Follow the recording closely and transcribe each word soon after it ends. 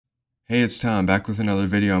Hey, it's Tom, back with another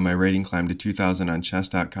video on my rating climb to 2000 on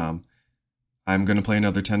chess.com. I'm going to play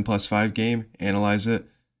another 10+5 game, analyze it,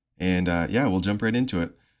 and yeah, we'll jump right into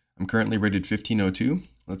it. I'm currently rated 1502.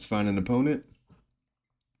 Let's find an opponent.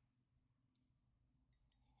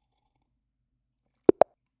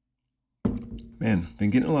 Man, been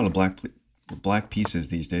getting a lot of black pieces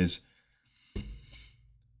these days.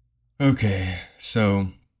 Okay, so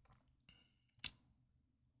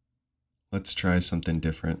let's try something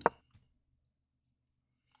different.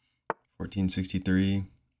 1463.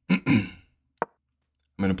 I'm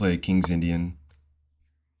going to play a King's Indian.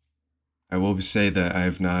 I will say that I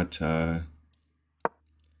have not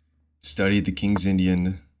studied the King's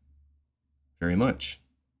Indian very much,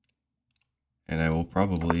 and I will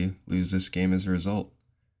probably lose this game as a result.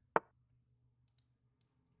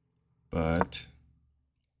 But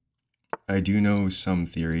I do know some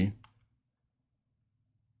theory,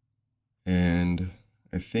 and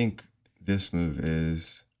I think this move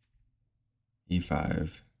is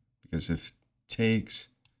e5, because if takes,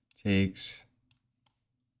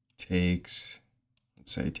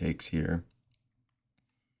 let's say takes here,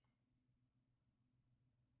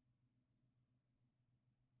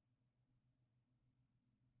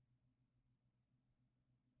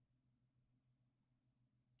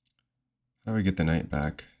 how do I get the knight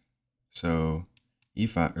back? So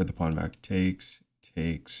e5, or the pawn back, takes.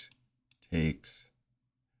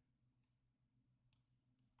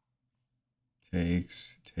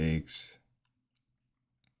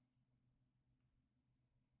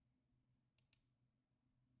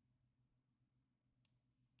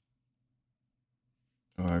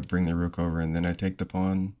 Oh, I bring the rook over and then I take the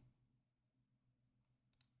pawn.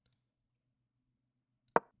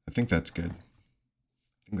 I think that's good.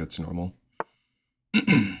 I think that's normal.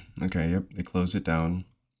 Okay, yep, they close it down.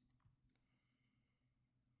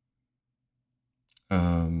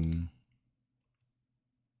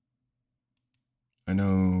 I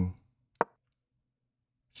know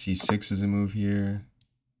c6 is a move here.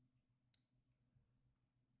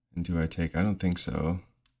 And do I take? I don't think so.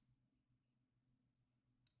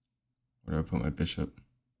 Where do I put my bishop?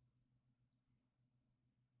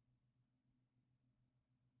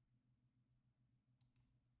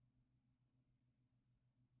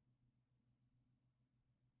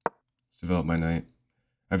 Let's develop my knight.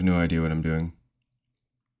 I have no idea what I'm doing.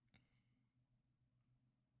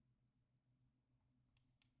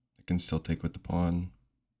 I can still take with the pawn.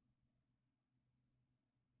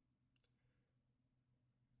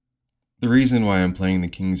 The reason why I'm playing the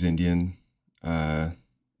King's Indian,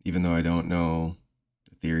 even though I don't know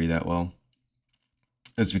the theory that well,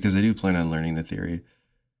 is because I do plan on learning the theory.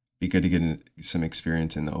 Be good to get some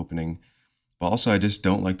experience in the opening. But also, I just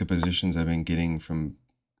don't like the positions I've been getting from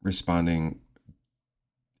responding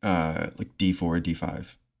like d4,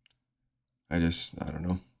 d5. I don't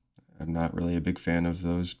know. I'm not really a big fan of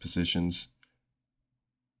those positions.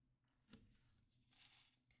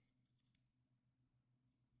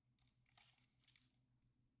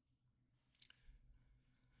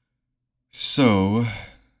 So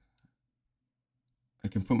I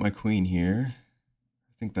can put my queen here.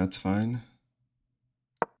 I think that's fine.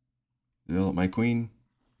 Develop my queen.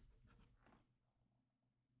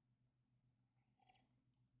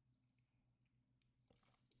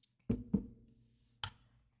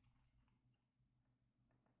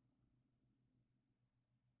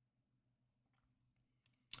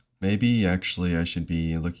 Maybe actually I should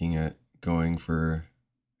be looking at going for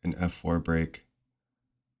an f4 break.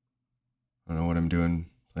 I don't know what I'm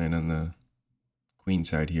doing, playing on the queen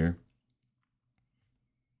side here.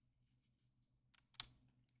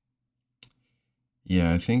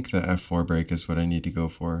 Yeah, I think the f4 break is what I need to go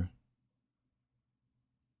for.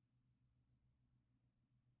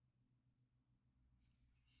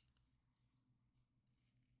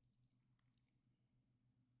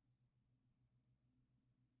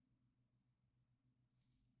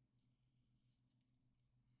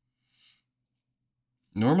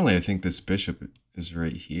 Normally I think this bishop is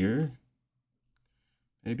right here.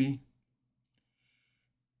 Maybe. I'm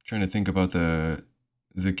trying to think about the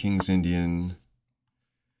King's Indian.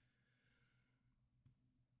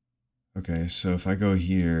 Okay, so if I go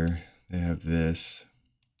here, they have this.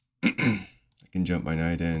 I can jump my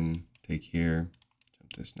knight in, take here,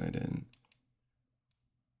 jump this knight in.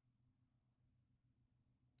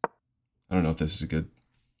 I don't know if this is good.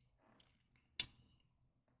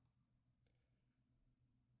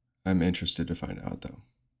 I'm interested to find out though.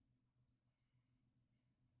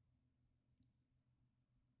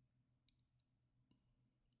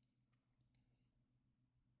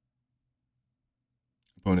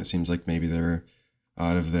 Opponent seems like maybe they're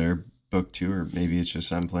out of their book too, or maybe it's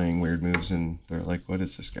just I'm playing weird moves and they're like, what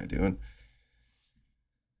is this guy doing?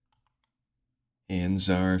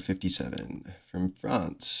 Anzar 57 from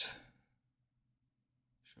France.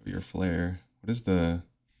 Show your flair. What is the...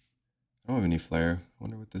 I don't have any flair. I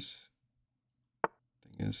wonder what this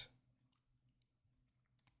thing is.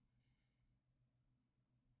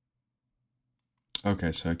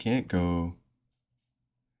 Okay, so I can't go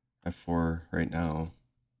F4 right now.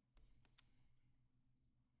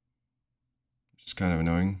 Which is kind of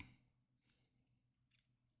annoying.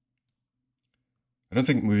 I don't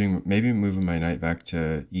think maybe moving my knight back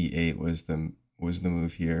to E8 was the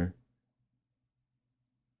move here.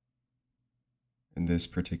 In this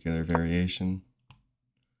particular variation.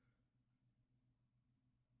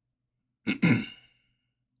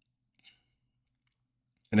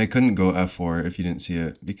 And I couldn't go F4 if you didn't see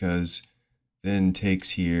it, because then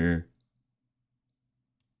takes here.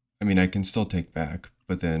 I mean, I can still take back,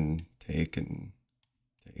 but then take and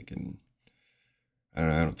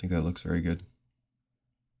I don't think that looks very good.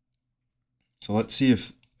 So let's see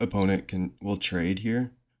if opponent will trade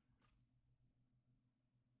here.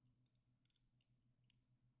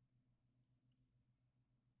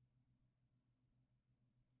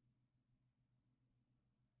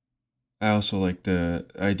 I also like the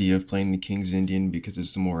idea of playing the King's Indian because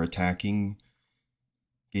it's a more attacking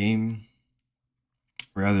game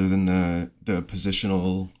rather than the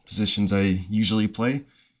positional positions I usually play.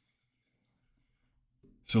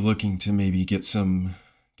 So looking to maybe get some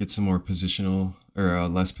more positional or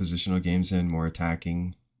less positional games in, more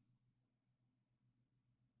attacking.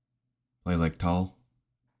 Play like tall.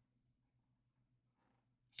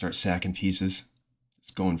 Start sacking pieces.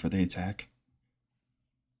 Just going for the attack.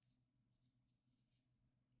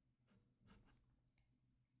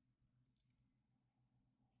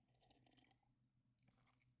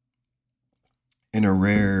 In a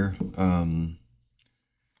rare, I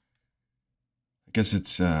guess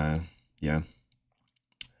it's, yeah.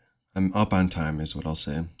 I'm up on time is what I'll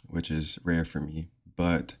say, which is rare for me,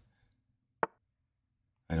 but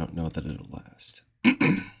I don't know that it'll last.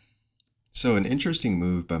 So an interesting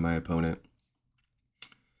move by my opponent.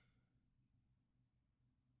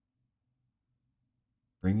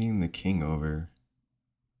 Bringing the king over.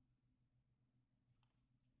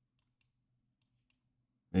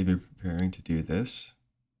 Maybe preparing to do this.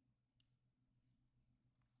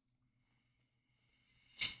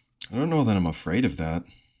 I don't know that I'm afraid of that.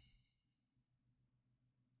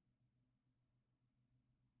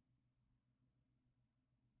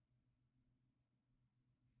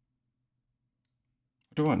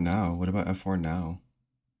 What about now? What about F4 now?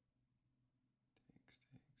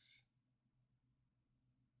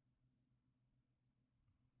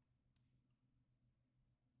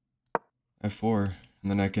 F4,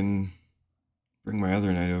 and then I can bring my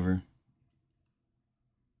other knight over.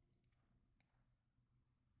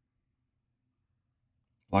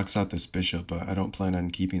 Blocks out this bishop, but I don't plan on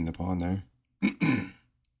keeping the pawn there.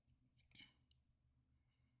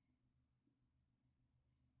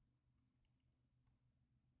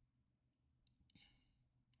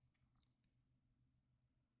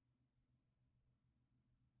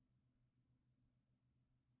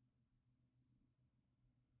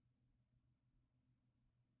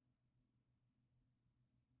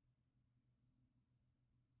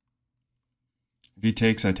 If he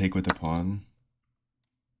takes, I take with the pawn.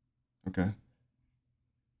 Okay.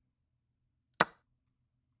 Let's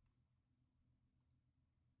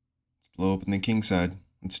blow open the king side.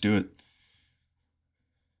 Let's do it.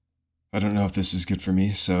 I don't know if this is good for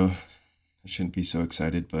me, so I shouldn't be so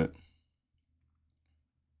excited, but...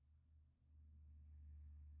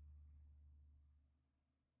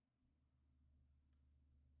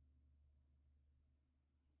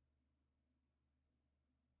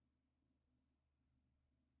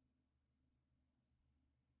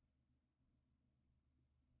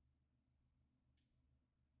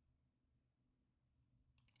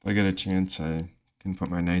 if I get a chance, I can put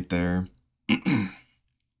my knight there. And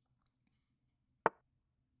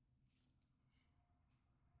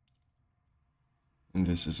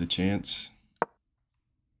this is a chance.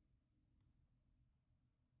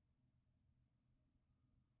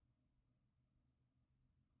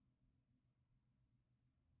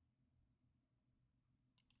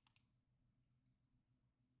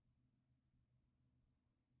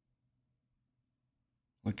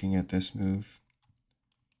 Looking at this move.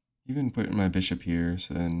 Even putting my bishop here,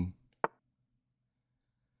 so then...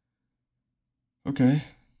 Okay.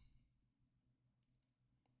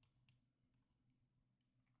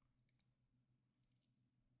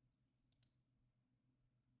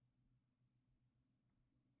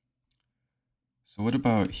 So what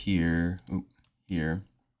about here? Ooh, here.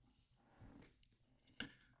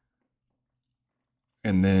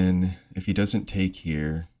 And then if he doesn't take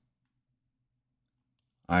here,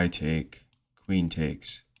 I take, queen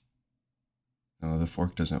takes. No, the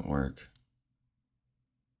fork doesn't work.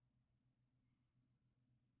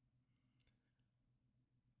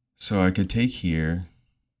 So I could take here.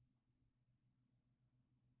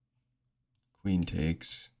 Queen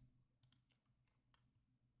takes.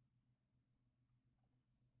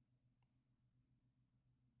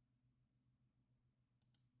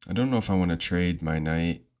 I don't know if I want to trade my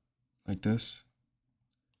knight like this.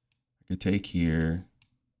 I could take here.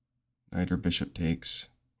 Knight or bishop takes.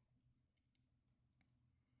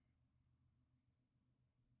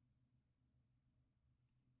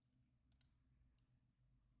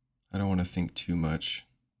 I don't want to think too much.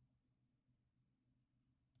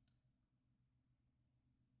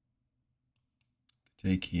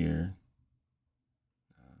 Take here.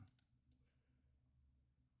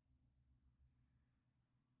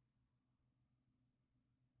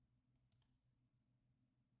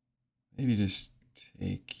 Maybe just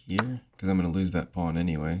take here, because I'm going to lose that pawn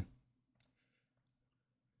anyway.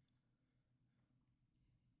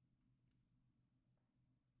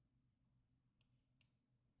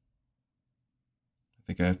 I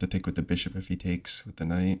think I have to take with the bishop if he takes with the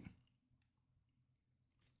knight.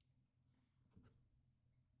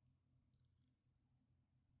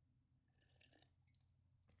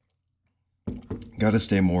 Got to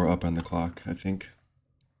stay more up on the clock, I think.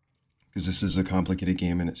 Because this is a complicated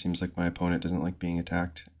game and it seems like my opponent doesn't like being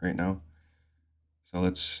attacked right now. So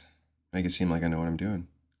let's make it seem like I know what I'm doing.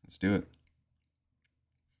 Let's do it.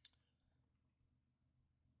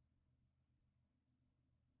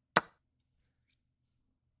 It's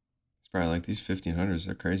probably like these 1500s,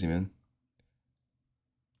 they're crazy, man.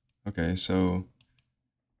 Okay, so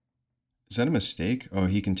is that a mistake? Oh,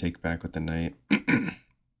 he can take back with the knight. If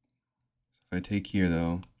I take here,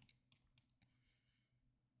 though,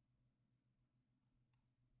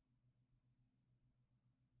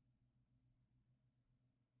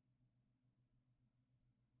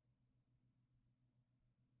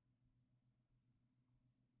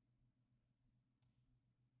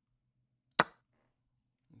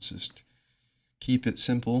 let's just keep it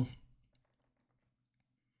simple.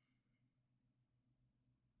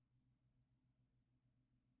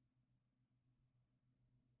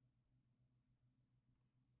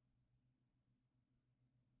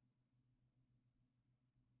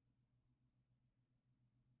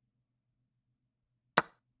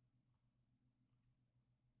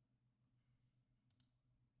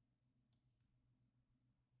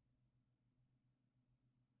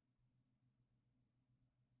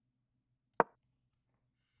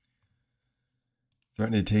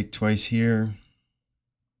 Threatening to take twice here.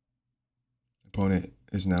 Opponent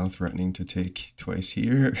is now threatening to take twice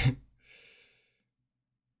here. Am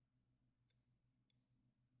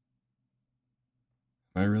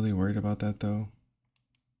I really worried about that, though?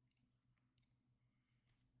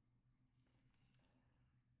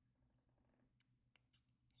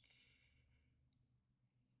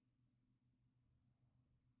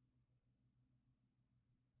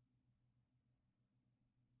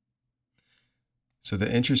 So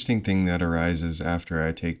the interesting thing that arises after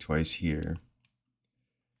I take twice here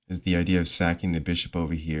is the idea of sacking the bishop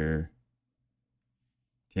over here,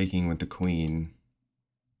 taking with the queen,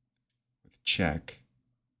 with check,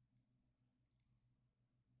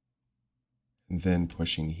 and then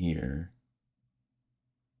pushing here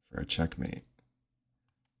for a checkmate.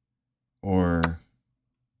 Or,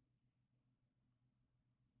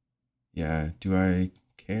 yeah, do I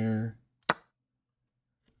care?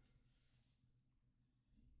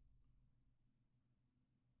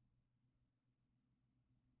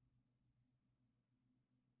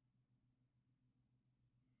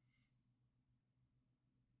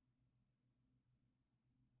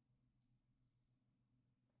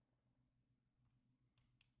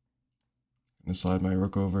 I'm gonna slide my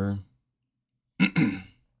rook over.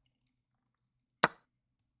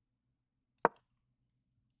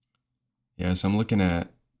 Yeah, so I'm looking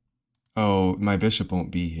at, oh, my bishop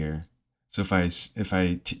won't be here. So if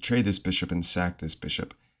I trade this bishop and sack this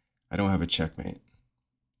bishop, I don't have a checkmate.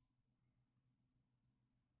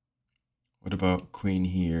 What about queen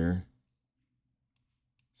here?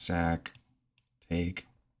 Sack, take.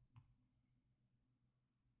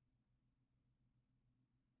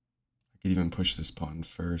 I could even push this pawn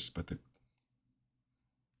first, but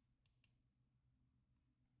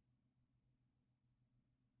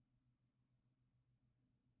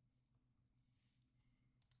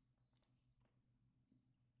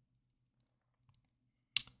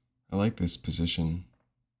I like this position.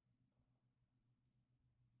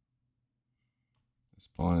 This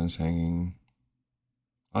pawn is hanging.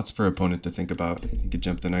 Lots for opponent to think about. He could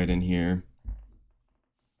jump the knight in here.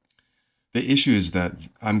 The issue is that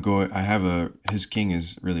his king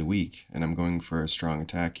is really weak, and I'm going for a strong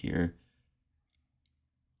attack here.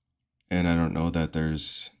 And I don't know that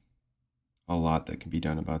there's a lot that can be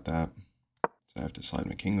done about that. So I have to slide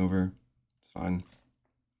my king over. It's fine.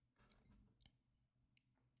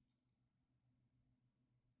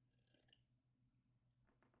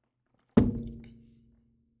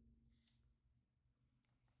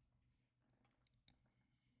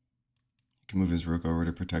 Can move his rook over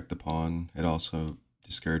to protect the pawn. It also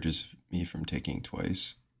discourages me from taking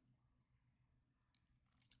twice.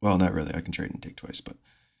 Well, not really. I can trade and take twice, but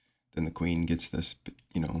then the queen gets this,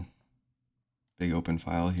 big open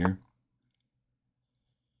file here.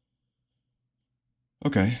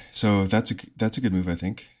 Okay, so that's a good move, I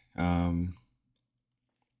think. It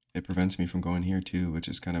prevents me from going here too, which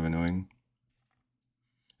is kind of annoying.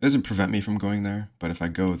 It doesn't prevent me from going there, but if I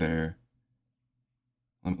go there,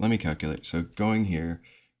 let me calculate. So going here,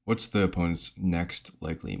 what's the opponent's next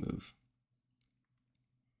likely move?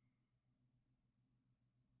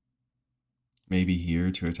 Maybe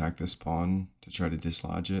here to attack this pawn to try to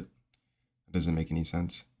dislodge it. It doesn't make any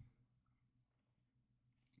sense.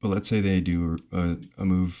 But let's say they do a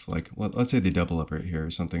move like, let's say they double up right here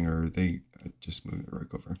or something, or they just move the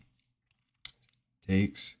rook over.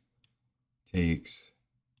 Takes,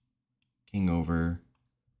 king over.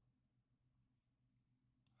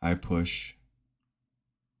 I push.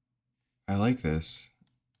 I like this.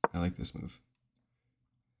 I like this move.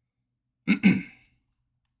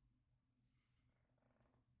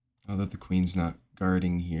 Now that the queen's not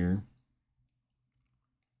guarding here.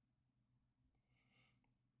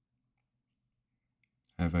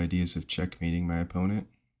 I have ideas of checkmating my opponent.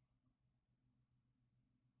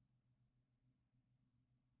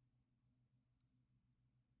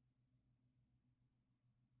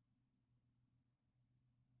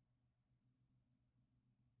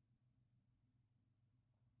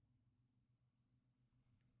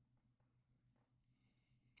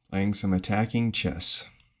 Playing some attacking chess.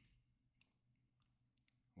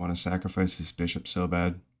 Want to sacrifice this bishop so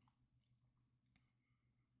bad.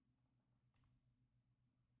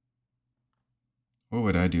 What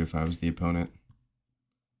would I do if I was the opponent?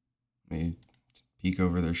 Let me peek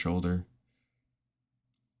over their shoulder.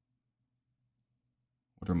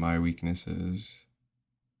 What are my weaknesses?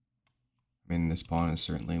 I mean, this pawn is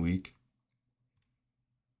certainly weak.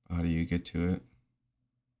 How do you get to it?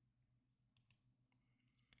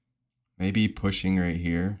 Maybe pushing right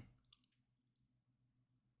here.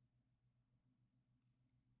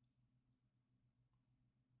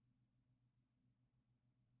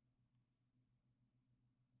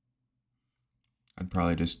 I'd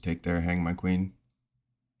probably just take there, hang my queen.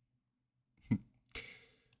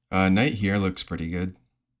 Knight here looks pretty good.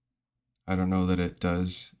 I don't know that it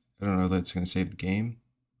does. I don't know that it's going to save the game.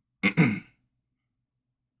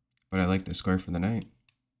 But I like the square for the knight.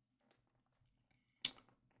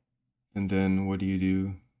 And then what do you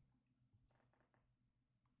do?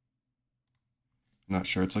 I'm not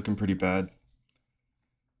sure. It's looking pretty bad.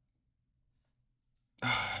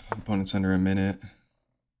 Opponent's under a minute.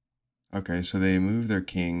 Okay, so they move their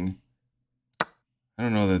king. I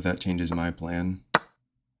don't know that that changes my plan.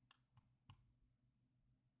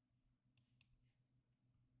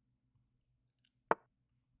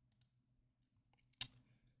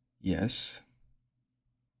 Yes.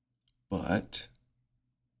 But,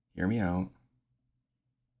 hear me out.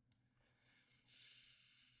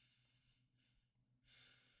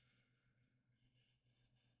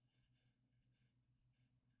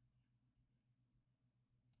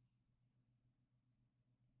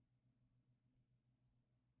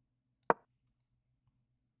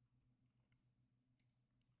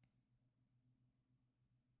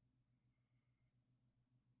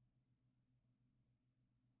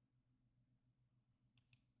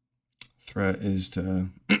 Threat is to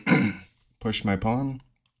push my pawn.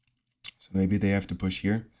 So maybe they have to push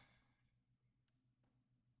here.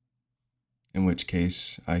 In which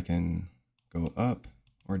case I can go up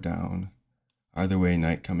or down. Either way,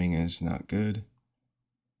 knight coming is not good.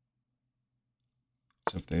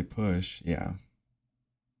 So if they push, yeah.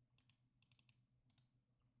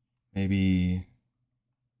 Maybe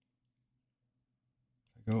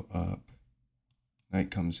I go up,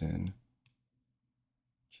 knight comes in,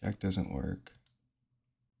 check doesn't work.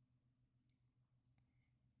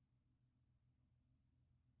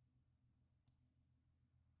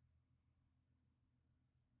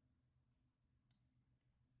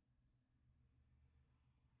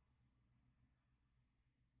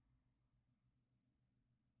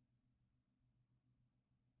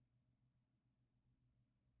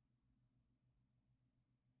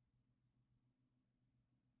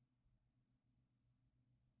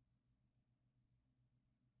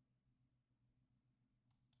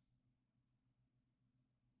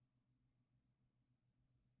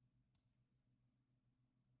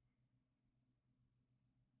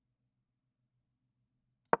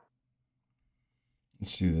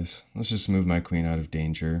 Let's do this. Let's just move my queen out of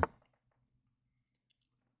danger. I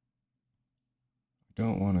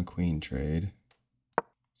don't want a queen trade.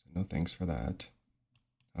 So no thanks for that.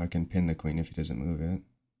 I can pin the queen if he doesn't move it.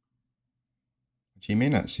 Which he may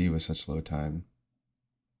not see with such low time.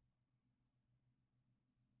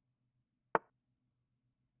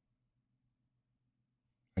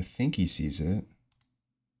 I think he sees it.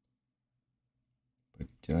 But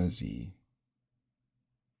does he?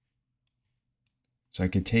 So I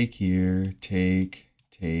could take here, take.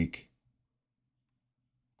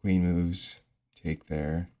 Queen moves, take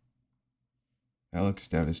there. That looks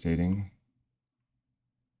devastating.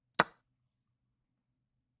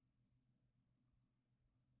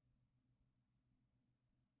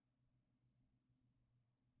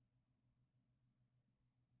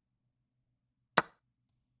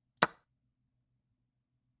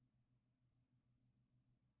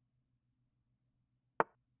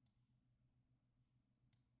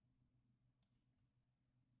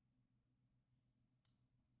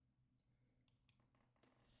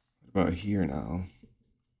 What about here now?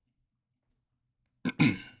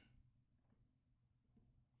 I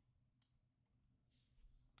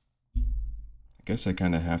guess I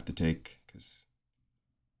kind of have to take, because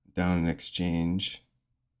down an exchange.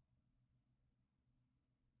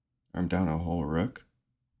 I'm down a whole rook.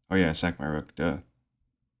 Oh yeah, sack my rook, duh.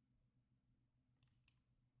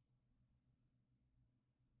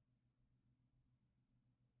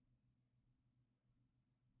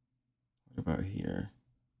 What about here?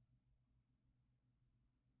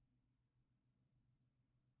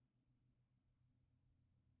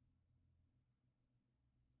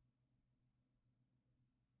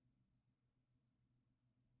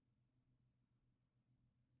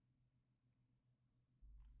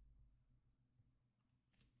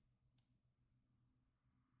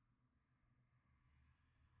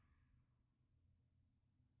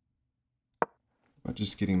 About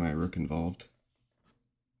just getting my rook involved.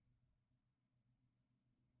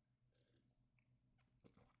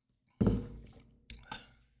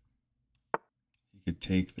 He could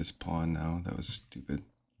take this pawn now. That was stupid.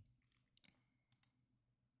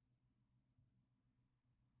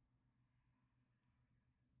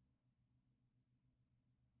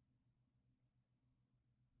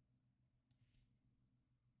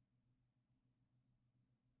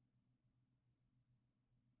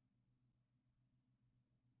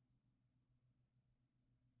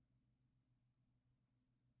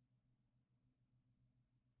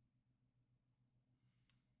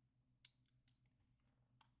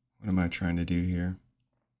 What am I trying to do here?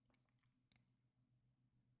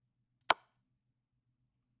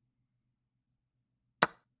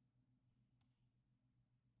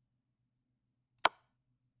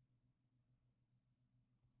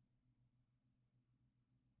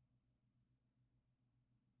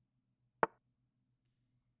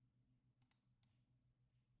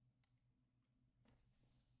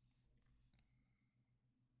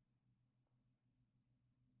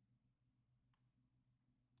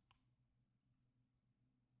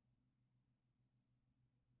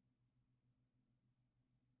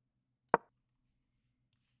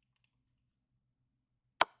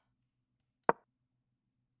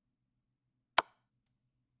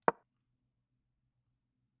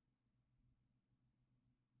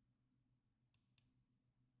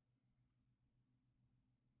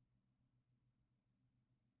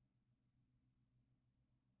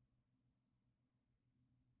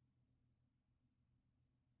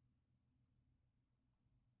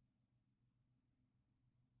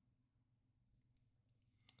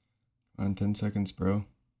 On 10 seconds, bro.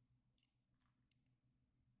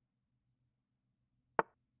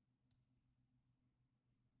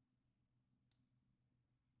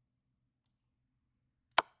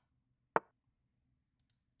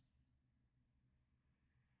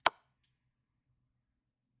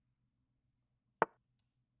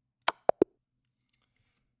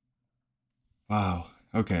 Wow.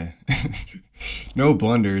 Okay. No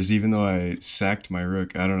blunders, even though I sacked my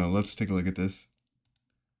rook. I don't know. Let's take a look at this.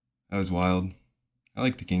 That was wild. I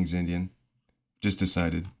like the King's Indian. Just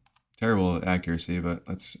decided. Terrible accuracy, but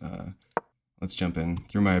let's jump in.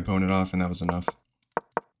 Threw my opponent off, and that was enough.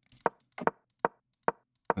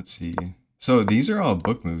 Let's see. So these are all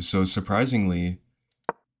book moves. So surprisingly,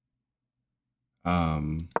 I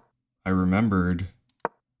remembered.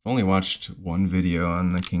 I've only watched one video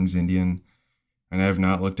on the King's Indian, and I have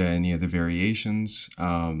not looked at any of the variations.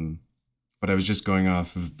 But I was just going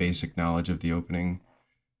off of basic knowledge of the opening.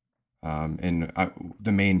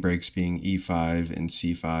 The main breaks being e5 and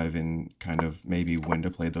c5, and kind of maybe when to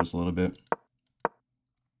play those a little bit.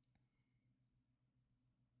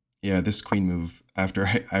 Yeah, this queen move, after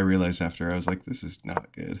I realized after, I was like, this is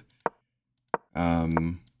not good.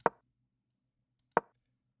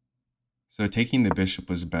 So taking the bishop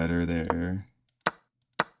was better there.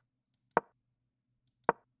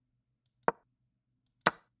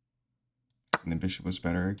 And the bishop was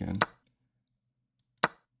better again.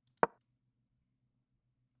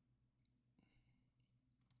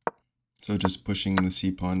 So just pushing the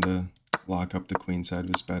c-pawn to lock up the queen side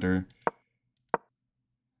was better.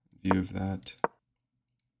 View of that.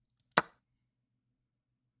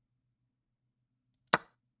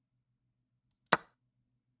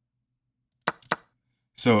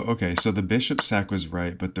 So, okay, so the bishop sack was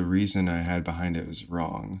right, but the reason I had behind it was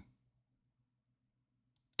wrong.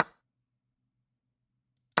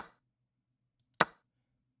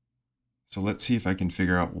 So let's see if I can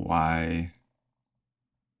figure out why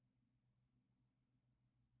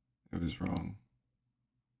it was wrong.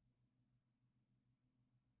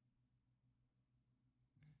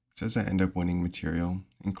 It says I end up winning material,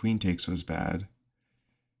 and queen takes was bad.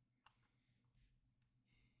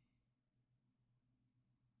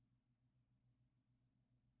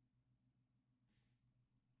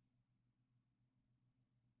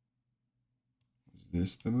 Was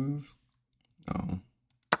this the move? No.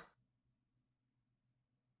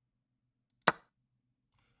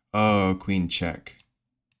 Oh, queen check.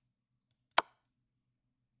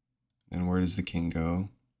 Then where does the king go?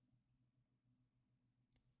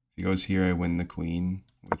 If he goes here, I win the queen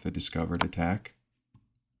with a discovered attack.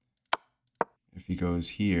 If he goes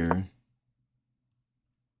here,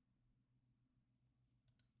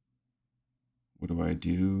 what do I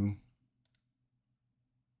do?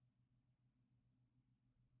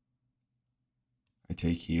 I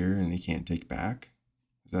take here and he can't take back?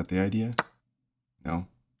 Is that the idea? No.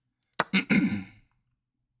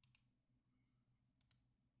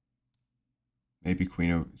 Maybe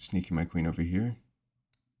sneaking my queen over here.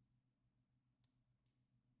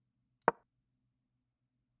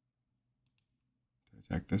 To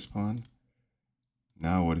attack this pawn.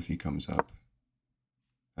 Now what if he comes up?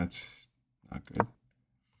 That's not good.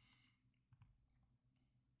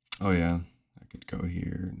 Oh yeah, I could go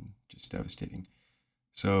here and just devastating.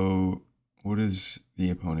 So what does the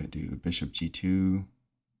opponent do? Bishop g2 to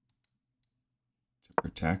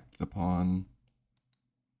protect the pawn.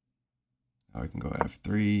 Now I can go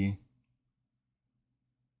f3.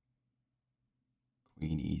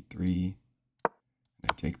 Queen e3.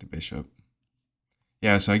 And I take the bishop.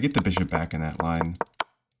 Yeah, so I get the bishop back in that line.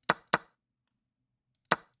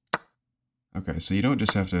 Okay, so you don't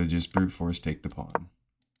just have to just brute force take the pawn.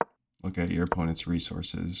 Look at your opponent's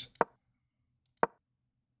resources.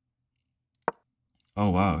 Oh,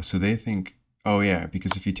 wow. So they think, oh, yeah,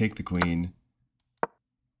 because if you take the queen,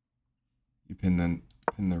 you pin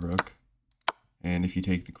the rook. And if you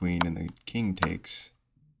take the queen and the king takes,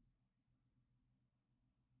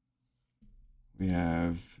 we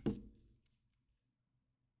have...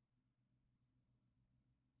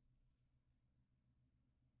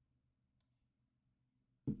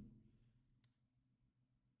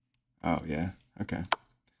 Oh, yeah. Okay.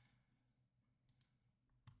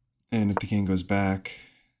 And if the king goes back,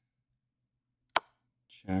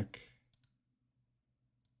 check.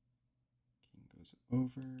 King goes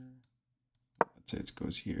over. Let's say it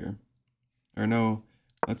goes here. Or no,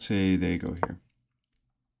 let's say they go here.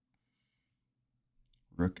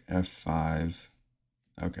 Rook f5.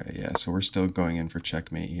 Okay, yeah, so we're still going in for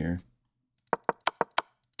checkmate here.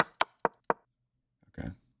 Okay.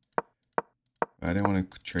 I didn't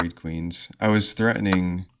want to trade queens. I was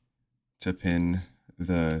threatening to pin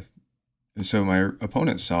the... So my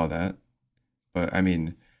opponent saw that, but I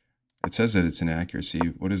mean, it says that it's an accuracy.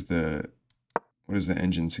 What does the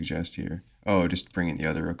engine suggest here? Oh, just bringing the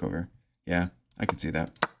other rook over. Yeah, I could see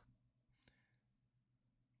that.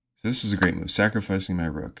 So this is a great move, sacrificing my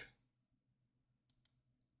rook.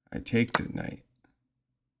 I take the knight.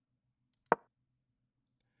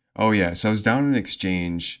 Oh yeah, so I was down in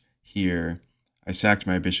exchange here. I sacked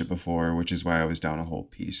my bishop before, which is why I was down a whole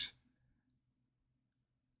piece.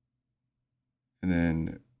 And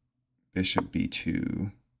then bishop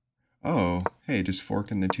b2. Oh, hey, just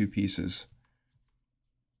forking the two pieces.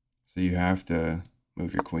 So you have to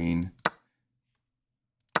move your queen.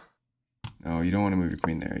 No, you don't want to move your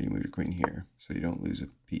queen there. You move your queen here, so you don't lose a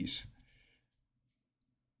piece.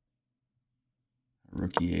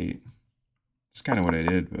 Rook e8. It's kind of what I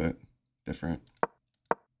did, but different.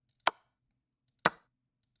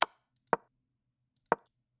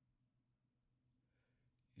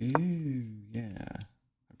 Ew, yeah.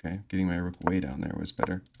 Okay, getting my rook way down there was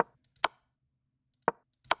better.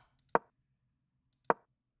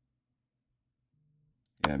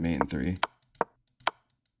 Yeah, mate in 3.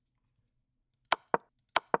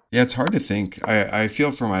 Yeah, it's hard to think. I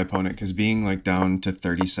feel for my opponent because being like down to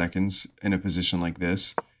 30 seconds in a position like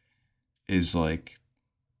this is like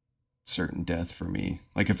certain death for me.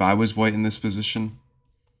 Like if I was white in this position,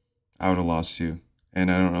 I would have lost too. And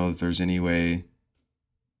I don't know if there's any way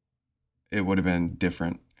it would have been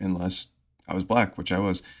different unless I was black, which I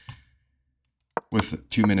was, with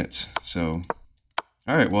 2 minutes. So,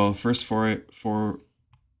 all right, well, first foray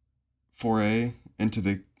into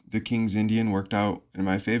the King's Indian worked out in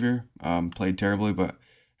my favor. Played terribly, but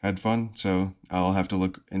had fun. So I'll have to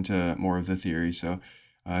look into more of the theory. So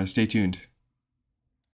stay tuned.